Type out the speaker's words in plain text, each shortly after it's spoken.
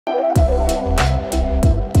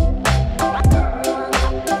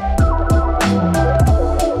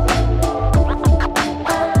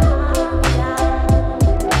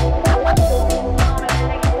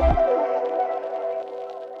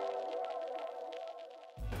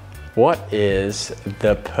What is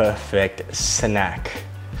the perfect snack?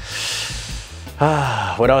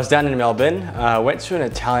 When I was down in Melbourne, I went to an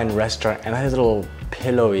Italian restaurant and they had a little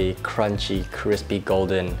pillowy, crunchy, crispy,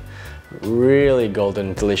 golden, really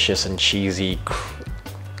golden, delicious and cheesy,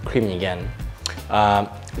 creamy again.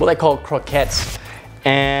 What they call croquettes.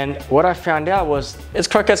 And what I found out was it's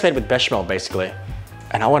croquettes made with bechamel basically.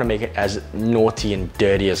 And I want to make it as naughty and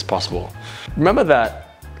dirty as possible. Remember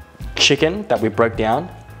that chicken that we broke down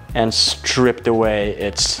and stripped away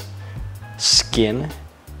its skin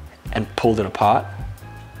and pulled it apart?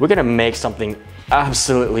 We're gonna make something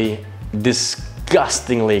absolutely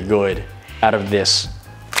disgustingly good out of this.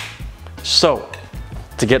 So,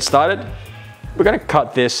 to get started, we're gonna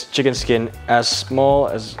cut this chicken skin as small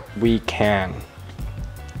as we can.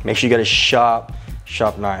 Make sure you get a sharp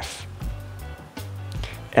knife.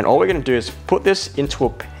 And all we're gonna do is put this into a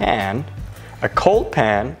pan, a cold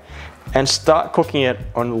pan, and start cooking it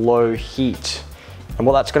on low heat. And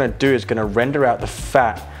what that's gonna do is gonna render out the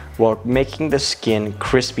fat while making the skin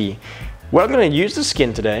crispy. We're not gonna use the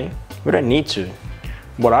skin today, we don't need to.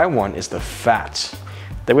 What I want is the fat.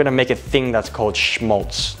 Then we're gonna make a thing that's called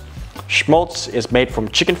schmaltz. Schmaltz is made from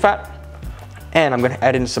chicken fat, and I'm gonna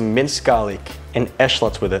add in some minced garlic and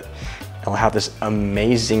eschallots with it. I'll have this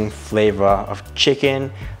amazing flavor of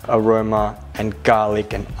chicken, aroma, and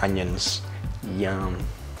garlic and onions. Yum.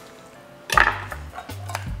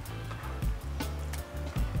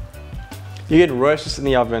 You can roast this in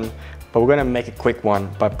the oven, but we're gonna make a quick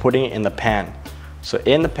one by putting it in the pan. So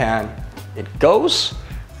in the pan, it goes,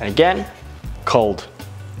 and again, cold.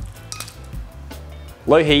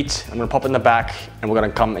 Low heat, I'm gonna pop it in the back, and we're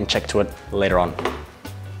gonna come and check to it later on.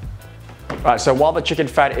 All right, so while the chicken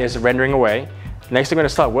fat is rendering away, next thing we're gonna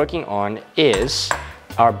start working on is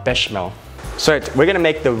our bechamel. So we're gonna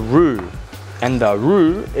make the roux, and the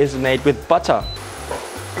roux is made with butter.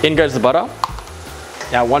 In goes the butter.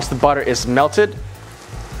 Now once the butter is melted,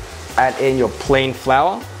 add in your plain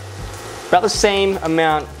flour, about the same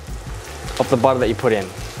amount of the butter that you put in.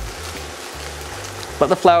 Let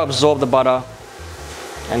the flour absorb the butter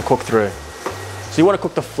and cook through. So you want to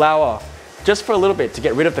cook the flour just for a little bit to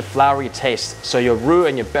get rid of the floury taste, so your roux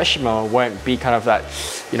and your bechamel won't be kind of that,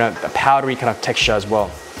 you know, a powdery kind of texture as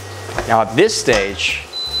well. Now at this stage,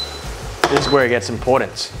 this is where it gets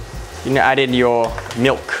important. You can add in your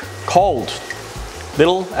milk, cold,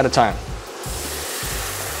 little at a time.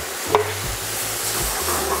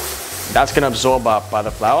 That's going to absorb up by the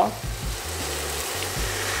flour.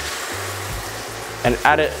 And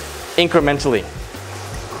add it incrementally.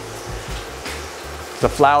 The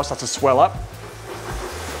flour starts to swell up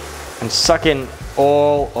and suck in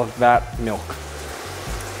all of that milk.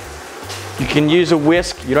 You can use a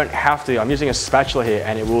whisk, you don't have to. I'm using a spatula here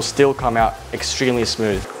and it will still come out extremely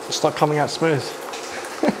smooth. It's not coming out smooth.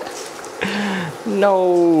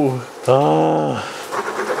 No.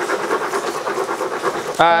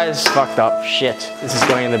 It's fucked up. Shit. This is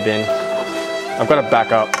going in the bin. I've got to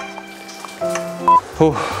back up.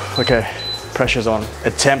 Whew. Okay, pressure's on.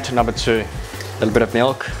 Attempt number 2. A little bit of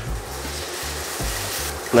milk.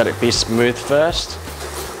 Let it be smooth first.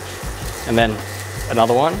 And then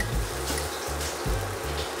another one.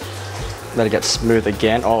 Let it get smooth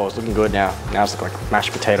again. Oh, it's looking good now. Now it's looking like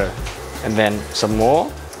mashed potato. And then some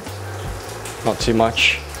more. Not too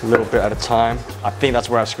much, a little bit at a time. I think that's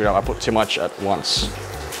where I screwed up. I put too much at once.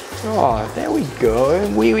 Oh, there we go.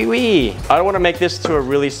 Wee. I don't want to make this to a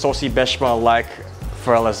really saucy bechamel like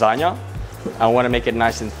for a lasagna. I want to make it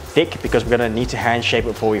nice and thick because we're going to need to hand shape it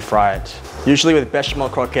before we fry it. Usually with bechamel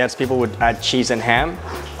croquettes, people would add cheese and ham.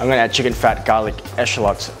 I'm going to add chicken fat, garlic,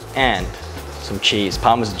 eschallots, and some cheese,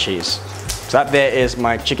 Parmesan cheese. So that there is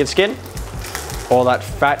my chicken skin. All that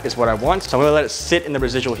fat is what I want. So I'm going to let it sit in the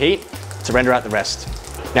residual heat to render out the rest.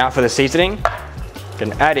 Now for the seasoning, you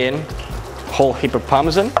can add in a whole heap of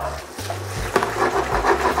Parmesan,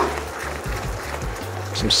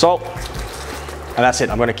 some salt, and that's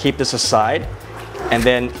it. I'm going to keep this aside and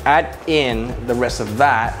then add in the rest of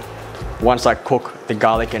that once I cook the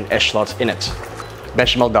garlic and eschalots in it.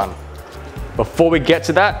 Bechamel done. Before we get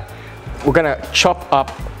to that, we're going to chop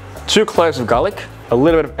up 2 cloves of garlic, a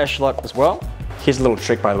little bit of eschalot as well. Here's a little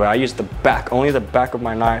trick, by the way. I use the back, only the back of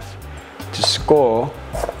my knife to score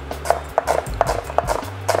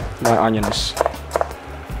my onions.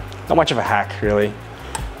 Not much of a hack, really.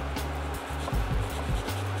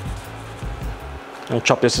 I'll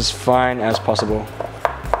chop this as fine as possible.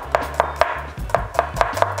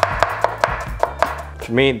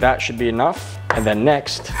 For me, that should be enough. And then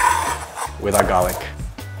next, with our garlic.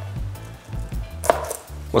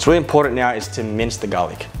 What's really important now is to mince the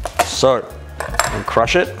garlic. So, and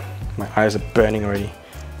crush it. My eyes are burning already.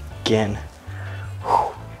 again.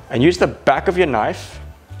 And use the back of your knife,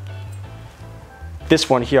 this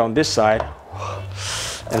one here on this side,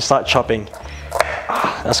 and start chopping.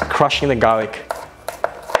 That's crushing the garlic.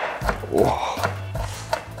 Whoa.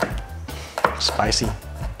 Spicy,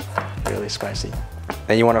 really spicy.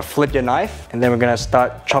 Then you want to flip your knife, and then we're going to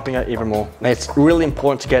start chopping it even more. Now it's really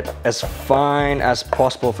important to get as fine as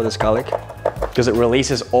possible for this garlic, because it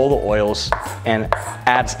releases all the oils and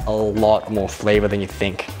adds a lot more flavor than you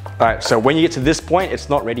think. All right, so when you get to this point, it's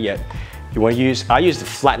not ready yet. You want to use, I use the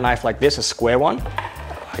flat knife like this, a square one.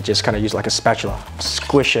 I just kind of use like a spatula,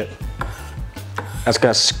 squish it. That's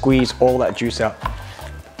gonna squeeze all that juice out.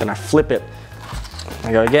 Then I flip it.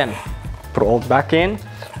 I go again, put it all back in,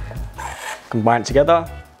 combine it together,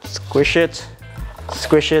 squish it,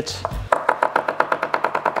 squish it.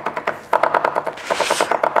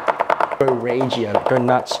 Go ragey at it, go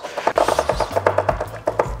nuts.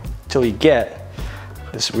 Till you get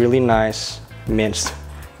this really nice minced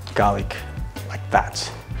garlic like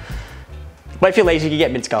that. But if you're lazy, you can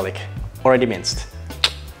get minced garlic, already minced.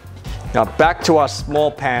 Now back to our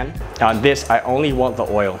small pan. Now on this, I only want the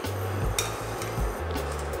oil.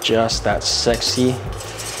 Just that sexy,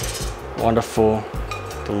 wonderful,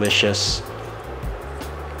 delicious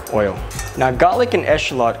oil. Now garlic and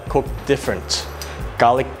eschallot cook different.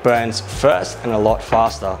 Garlic burns first and a lot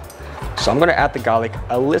faster. So I'm gonna add the garlic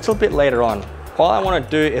a little bit later on. All I wanna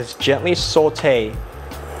do is gently saute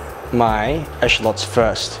my eschalots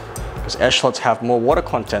first, because eschalots have more water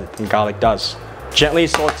content than garlic does. Gently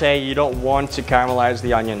saute, you don't want to caramelize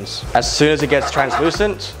the onions. As soon as it gets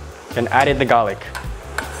translucent, then add in the garlic.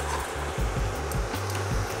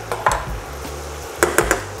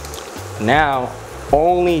 Now,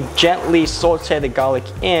 only gently saute the garlic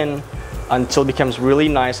in until it becomes really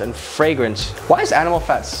nice and fragrant. Why is animal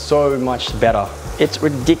fat so much better? It's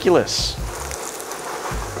ridiculous.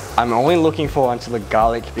 I'm only looking for until the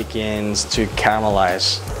garlic begins to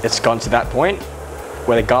caramelize. It's gone to that point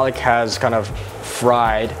where the garlic has kind of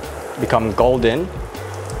fried, become golden,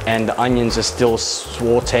 and the onions are still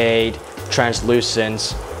sauteed,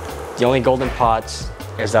 translucent. The only golden part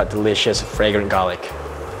is that delicious, fragrant garlic.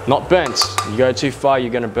 Not burnt. You go too far,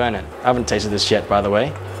 you're gonna burn it. I haven't tasted this yet, by the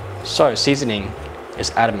way. So, seasoning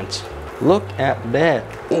is adamant. Look at that.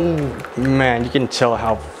 Ooh, man, you can tell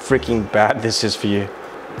how freaking bad this is for you.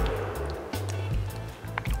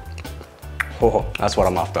 Oh, that's what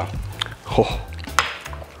I'm after. Oh.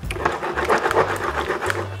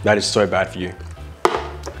 That is so bad for you.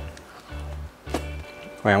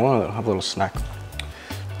 Wait, I want to have a little snack.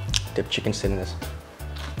 Dip chicken in this.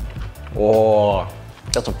 Oh,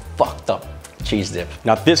 that's a fucked up cheese dip.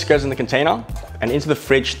 Now this goes in the container and into the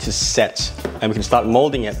fridge to set, and we can start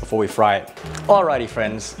molding it before we fry it. Alrighty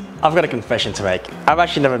friends, I've got a confession to make. I've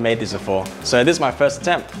actually never made this before, so this is my first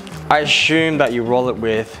attempt. I assume that you roll it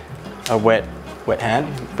with a wet hand,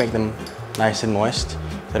 make them nice and moist,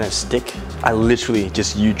 they don't stick. I literally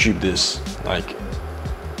just YouTubed this like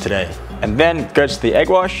today. And then go to the egg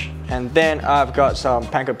wash, and then I've got some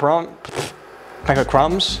panko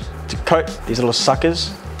crumbs to coat these little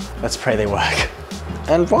suckers. Let's pray they work.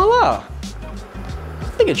 And voila! I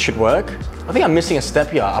think it should work. I think I'm missing a step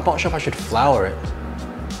here. I'm not sure if I should flour it.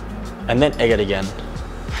 And then egg it again.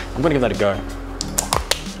 I'm gonna give that a go.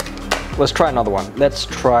 Let's try another one. Let's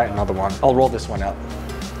try another one. I'll roll this one out.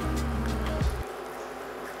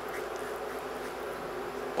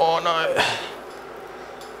 Oh no.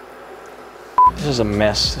 This is a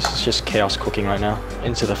mess. This is just chaos cooking right now.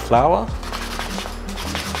 Into the flour.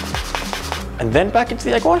 And then back into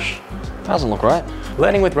the egg wash? That doesn't look right.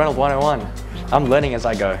 Learning with Reynold 101. I'm learning as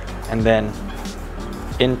I go. And then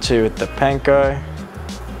into the panko.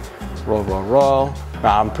 Roll, roll, roll.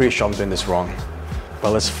 Nah, I'm pretty sure I'm doing this wrong.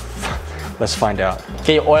 But let's find out.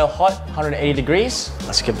 Get your oil hot, 180 degrees.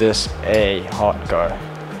 Let's give this a hot go.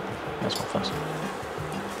 That's my first.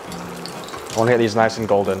 I want to get these nice and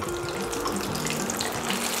golden.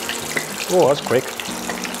 Oh, that's quick.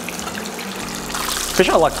 Pretty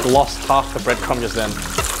sure I like lost half the breadcrumb just then.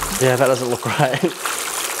 Yeah, that doesn't look right.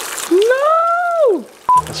 No!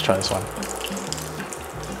 Let's try this one.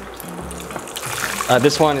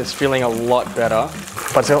 This one is feeling a lot better,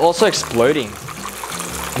 but it's also exploding.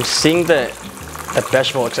 I'm seeing the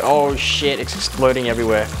bechamel. Oh shit, it's exploding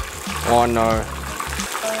everywhere. Oh no.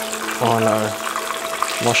 Oh no.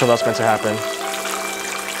 I'm not sure that's meant to happen.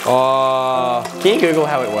 Oh, can you Google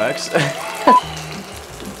how it works?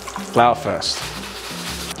 Flour first.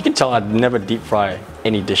 You can tell I'd never deep fry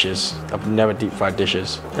any dishes. I've never deep fried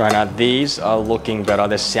dishes. Right now, these are looking better.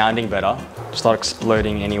 They're sounding better. It's not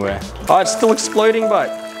exploding anywhere. Oh, it's still exploding, but.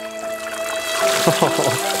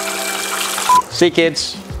 See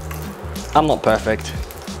kids, I'm not perfect,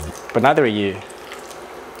 but neither are you.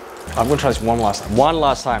 I'm gonna try this one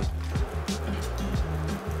last time.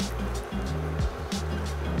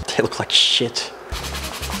 They look like shit.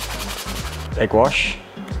 Egg wash.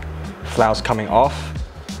 Flour's coming off.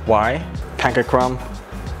 Why? Panko crumb.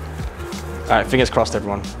 Alright, fingers crossed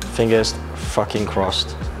everyone. Fingers fucking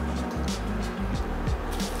crossed.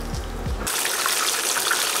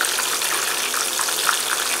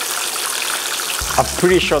 I'm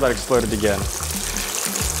pretty sure that exploded again.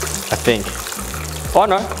 I think. Oh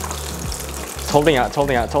no. It's holding out, it's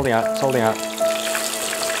holding out, it's holding out, it's holding out.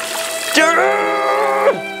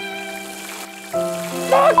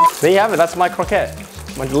 There you have it, that's my croquette.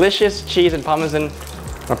 My delicious cheese and Parmesan,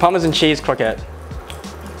 my Parmesan cheese croquette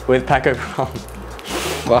with Panko crumb.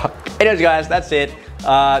 Well, anyways guys, that's it.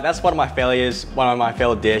 That's one of my failures, one of my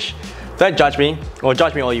failed dish. Don't judge me, or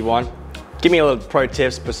judge me all you want. Give me a little pro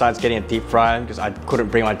tips besides getting a deep fry, because I couldn't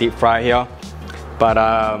bring my deep fryer here. But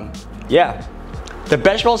yeah, the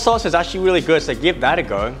bechamel sauce is actually really good, so give that a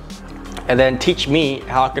go. And then teach me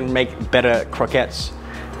how I can make better croquettes.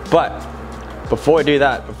 But before we do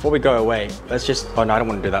that, before we go away, let's just, oh no, I don't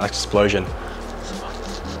want to do that, that's explosion.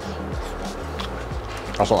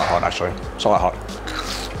 That's not that hot actually, it's not that hot.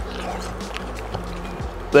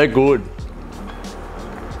 They're good.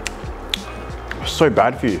 It's so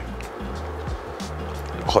bad for you.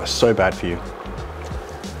 Oh, it's so bad for you.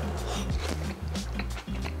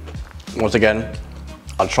 Once again,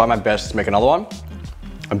 I'll try my best to make another one,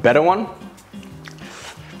 a better one.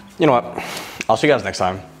 You know what? I'll see you guys next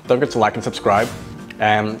time. Don't forget to like and subscribe,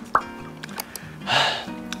 and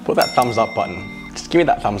put that thumbs up button. Just give me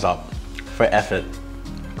that thumbs up for effort.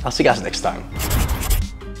 I'll see you guys next time.